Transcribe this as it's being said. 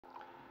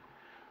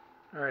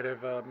Alright,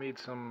 I've made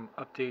some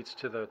updates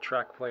to the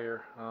track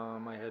player.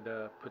 I had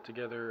put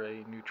together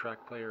a new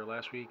track player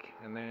last week,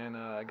 and then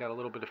I got a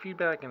little bit of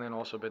feedback, and then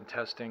also been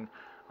testing.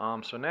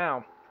 So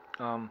now,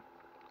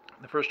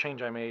 the first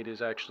change I made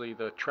is actually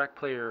the track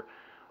player.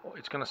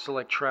 It's going to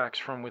select tracks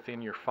from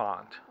within your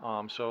font.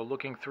 So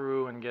looking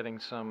through and getting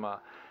some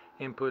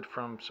input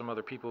from some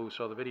other people who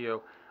saw the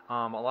video,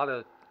 a lot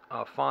of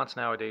fonts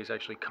nowadays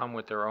actually come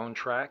with their own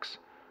tracks.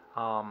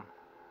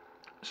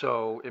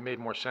 So it made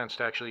more sense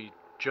to actually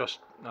just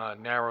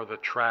narrow the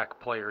track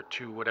player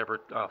to whatever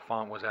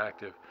font was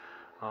active.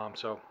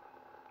 So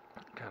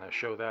kind of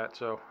show that.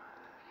 So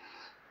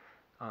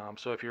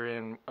if you're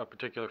in a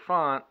particular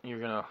font, you're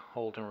going to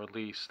hold and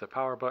release the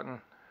power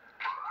button.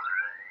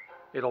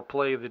 It'll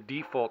play the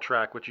default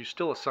track, which you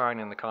still assign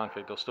in the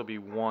config. There'll still be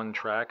one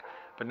track,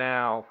 but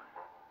now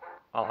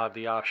I'll have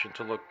the option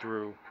to look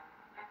through.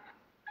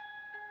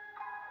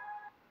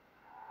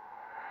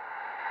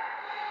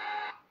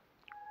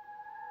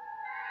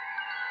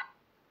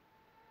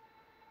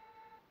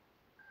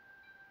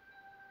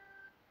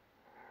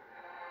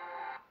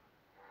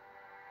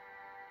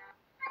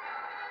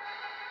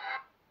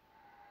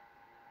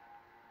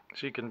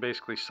 So you can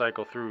basically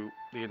cycle through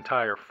the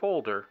entire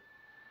folder.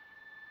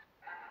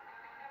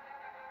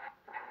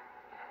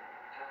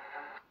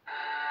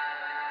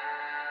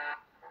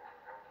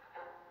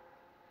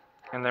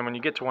 And then when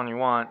you get to one you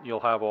want, you'll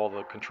have all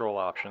the control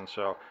options.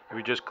 So if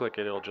you just click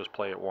it, it'll just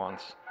play it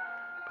once.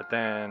 But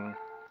then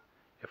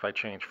if I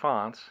change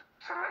fonts,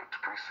 select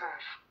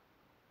preset.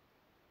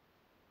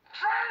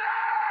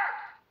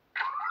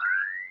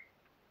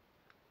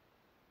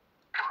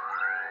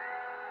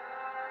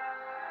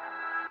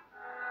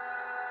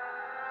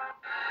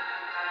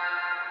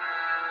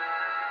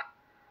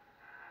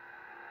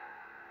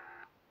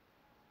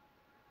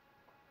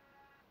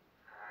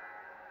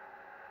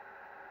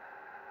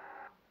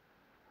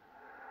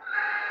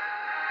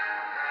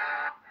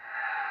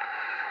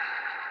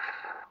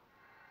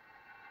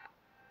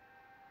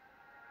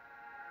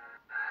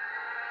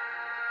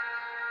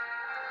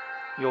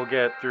 you'll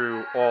get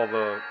through all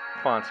the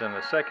fonts in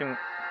the second,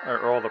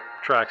 or all the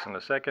tracks in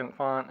the second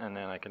font, and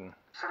then I can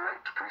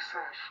select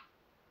preset.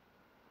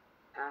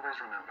 Always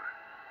remember,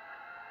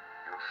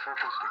 your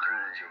focus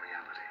determines your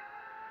reality.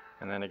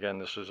 And then again,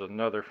 this is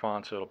another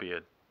font, so it'll be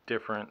a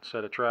different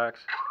set of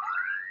tracks.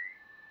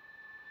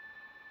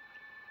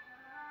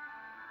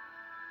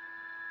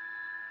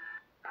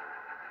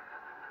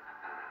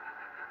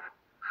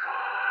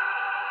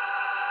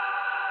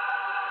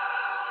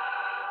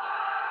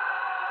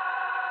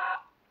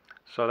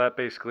 So that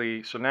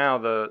basically, so now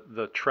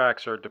the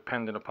tracks are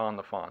dependent upon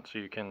the font. So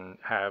you can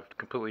have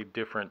completely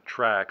different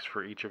tracks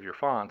for each of your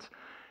fonts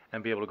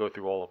and be able to go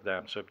through all of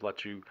them. So it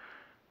lets you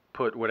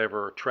put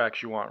whatever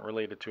tracks you want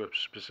related to a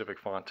specific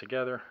font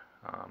together.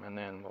 And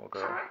then we'll go.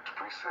 Select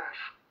preset.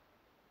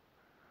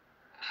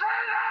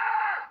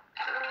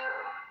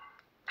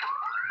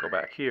 Go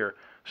back here.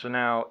 So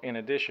now, in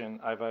addition,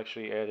 I've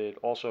actually added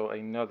also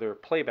another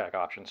playback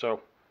option.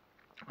 So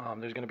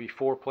there's going to be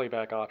 4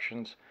 playback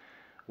options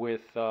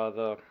with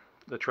the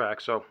track.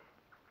 So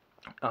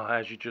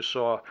as you just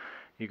saw,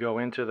 you go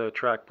into the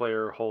track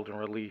player, hold and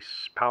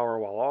release power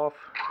while off.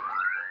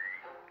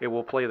 It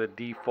will play the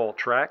default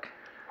track.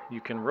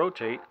 You can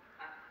rotate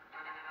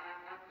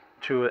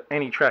to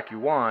any track you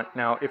want.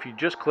 Now, if you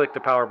just click the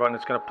power button,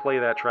 it's going to play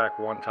that track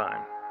one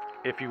time.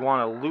 If you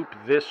want to loop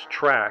this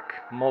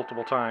track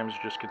multiple times,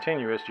 just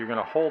continuous, you're going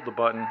to hold the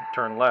button,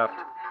 turn left.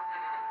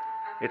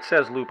 It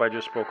says loop, I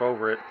just spoke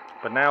over it,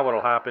 but now what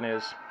will happen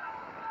is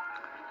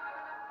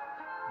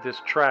this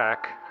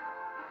track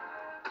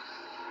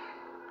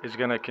is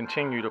going to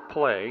continue to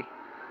play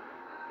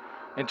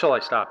until I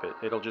stop it.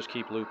 It'll just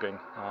keep looping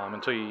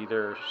until you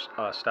either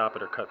stop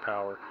it or cut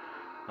power.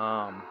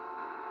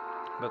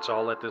 That's all.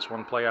 I'll let this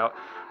one play out.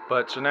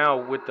 But so now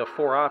with the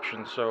 4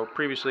 options, so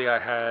previously I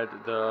had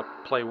the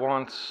play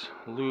once,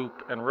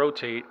 loop, and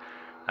rotate.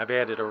 I've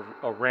added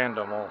a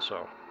random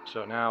also.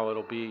 So now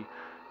it'll be,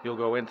 you'll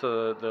go into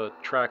the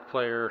track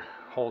player,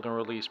 hold and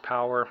release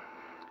power.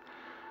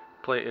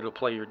 It'll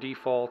play your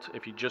default.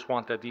 If you just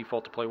want that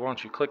default to play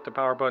once, you click the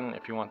power button.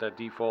 If you want that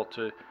default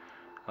to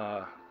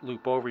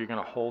loop over, you're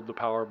going to hold the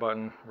power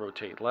button,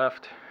 rotate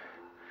left.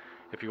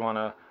 If you want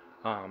to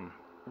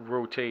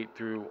rotate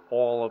through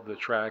all of the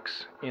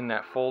tracks in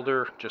that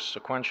folder just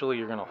sequentially,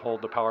 you're going to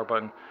hold the power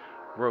button,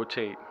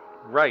 rotate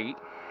right.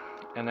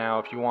 And now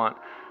if you want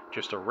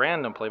just a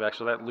random playback,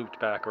 so that looped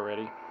back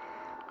already.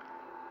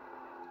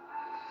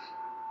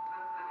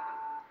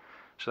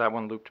 So that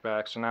one looped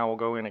back. So now we'll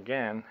go in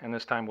again, and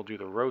this time we'll do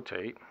the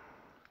rotate.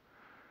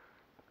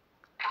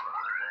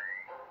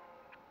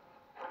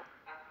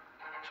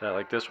 So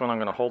like this one, I'm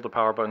going to hold the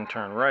power button,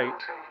 turn right,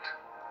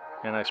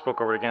 and I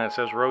spoke over it again. It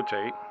says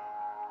rotate.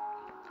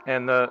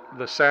 And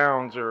the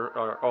sounds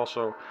are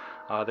also,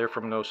 they're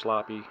from No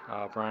Sloppy.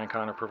 Brian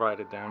Connor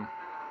provided them.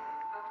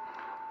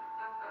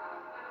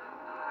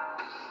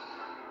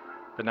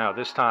 But now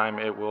this time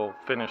it will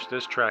finish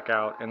this track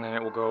out, and then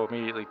it will go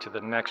immediately to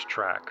the next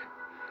track.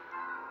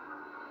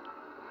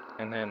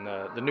 And then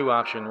the new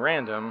option,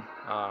 random,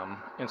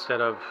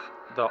 instead of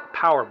the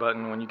power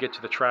button, when you get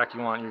to the track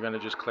you want, you're going to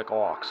just click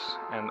aux.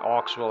 And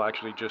aux will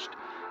actually just,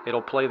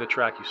 it'll play the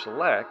track you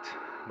select,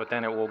 but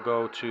then it will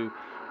go to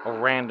a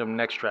random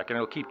next track, and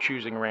it'll keep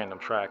choosing random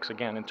tracks,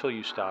 again, until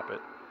you stop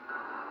it.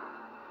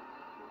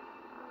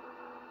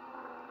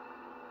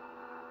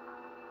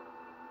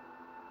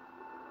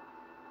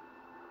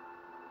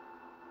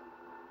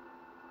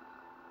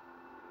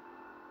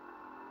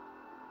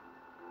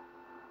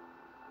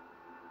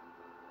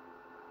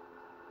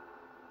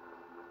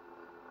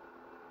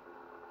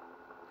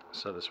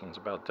 So this one's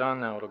about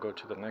done. Now it'll go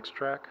to the next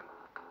track.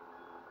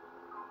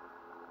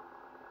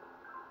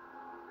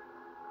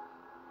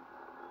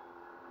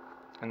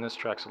 And this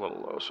track's a little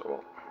low,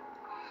 so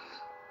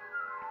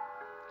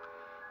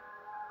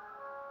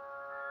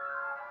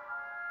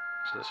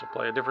this will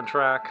play a different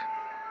track.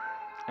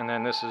 And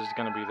then this is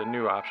going to be the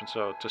new option.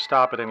 So to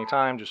stop at any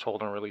time, just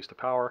hold and release the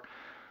power.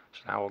 So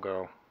now we'll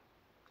go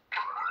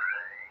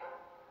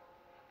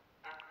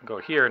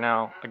here.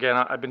 Now, again,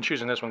 I've been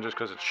choosing this one just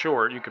because it's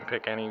short. You can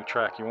pick any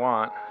track you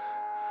want.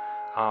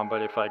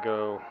 But if I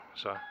go,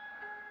 so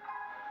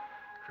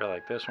if I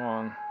like this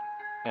one,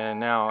 and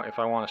now if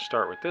I want to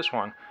start with this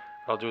one,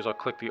 what I'll do is I'll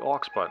click the aux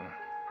button.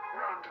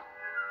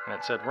 And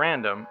it said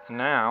random, and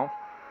now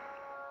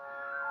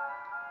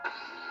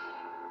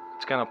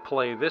it's going to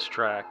play this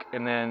track,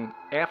 and then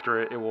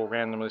after it, it will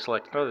randomly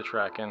select another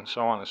track, and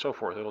so on and so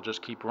forth. It'll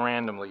just keep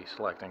randomly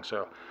selecting.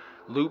 So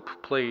loop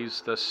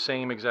plays the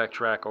same exact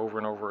track over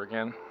and over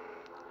again.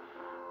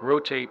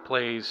 Rotate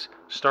plays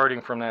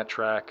starting from that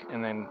track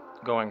and then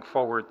going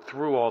forward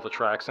through all the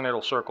tracks, and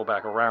it'll circle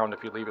back around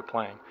if you leave it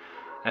playing.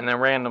 And then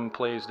random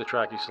plays the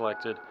track you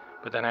selected,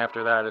 but then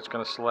after that it's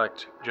going to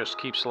just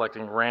keep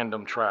selecting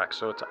random tracks,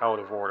 so it's out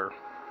of order.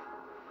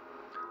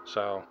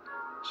 So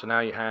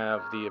now you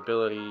have the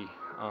ability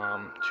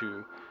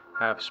to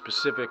have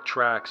specific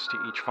tracks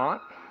to each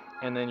font,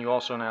 and then you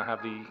also now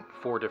have the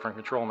 4 different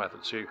control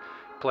methods. So you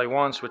play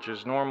once, which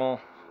is normal,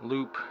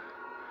 loop,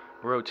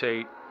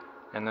 rotate,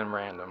 and then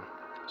random.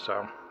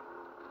 So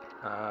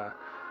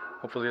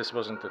hopefully this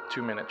wasn't the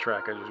 2-minute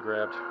track I just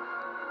grabbed.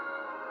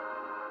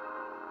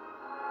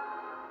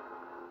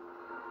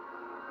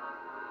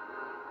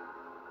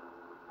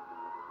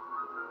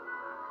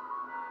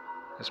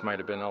 This might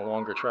have been a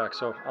longer track,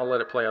 so I'll let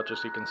it play out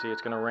just so you can see.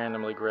 It's going to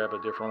randomly grab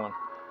a different one.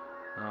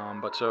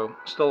 But so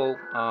still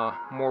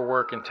more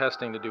work and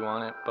testing to do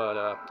on it,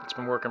 but it's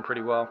been working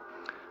pretty well.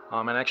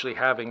 And actually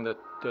having the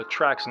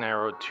tracks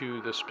narrowed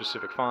to the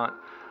specific font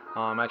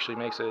actually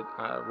makes it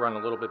run a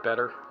little bit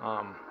better.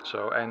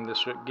 And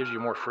this gives you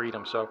more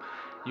freedom. So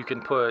you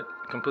can put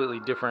completely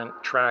different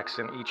tracks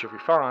in each of your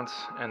fonts,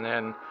 and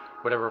then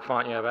whatever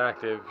font you have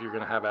active, you're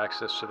going to have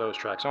access to those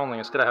tracks only,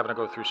 instead of having to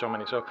go through so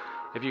many. So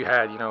if you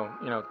had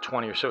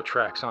 20 or so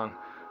tracks on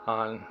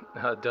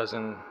a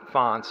dozen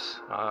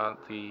fonts,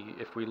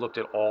 if we looked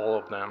at all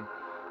of them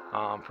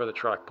for the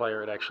track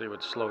player, it actually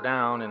would slow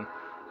down, and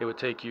it would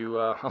take you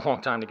a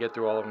long time to get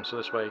through all of them. So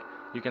this way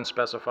you can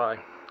specify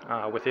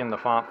within the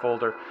font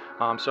folder.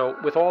 So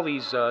with all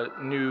these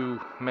new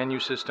menu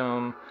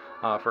system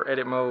for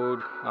edit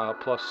mode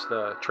plus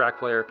the track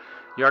player,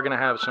 you are going to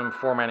have some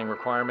formatting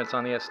requirements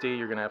on the SD.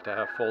 You're going to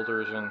have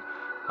folders and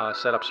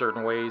set up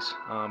certain ways,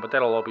 but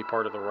that'll all be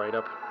part of the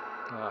write-up.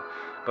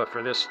 But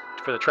for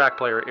the track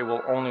player, it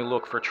will only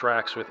look for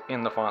tracks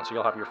within the font. So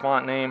you'll have your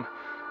font name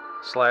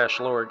 /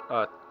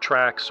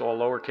 tracks, all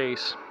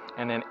lowercase,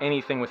 and then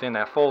anything within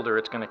that folder,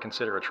 it's going to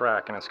consider a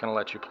track, and it's going to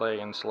let you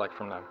play and select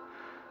from them.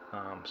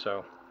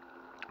 So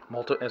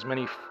as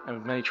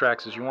many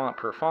tracks as you want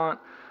per font,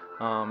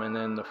 and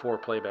then the 4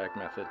 playback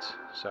methods.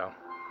 So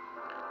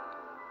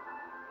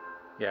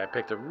yeah, I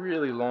picked a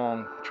really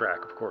long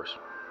track, of course.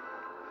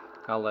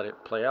 I'll let it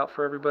play out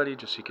for everybody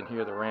just so you can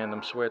hear the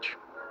random switch.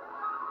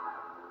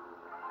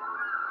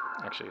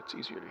 Actually, it's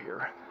easier to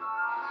hear.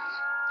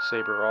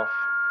 Saber off.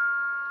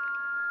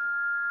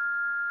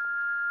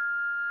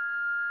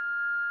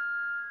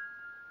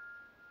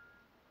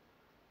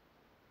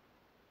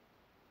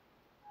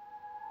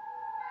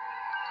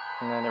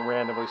 And then it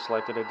randomly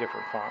selected a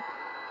different font.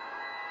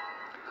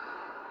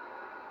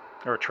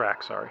 Or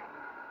track, sorry.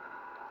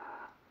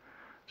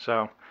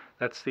 So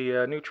that's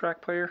the new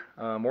track player.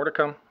 More to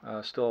come.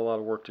 Still a lot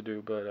of work to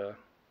do, but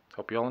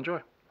hope you all enjoy.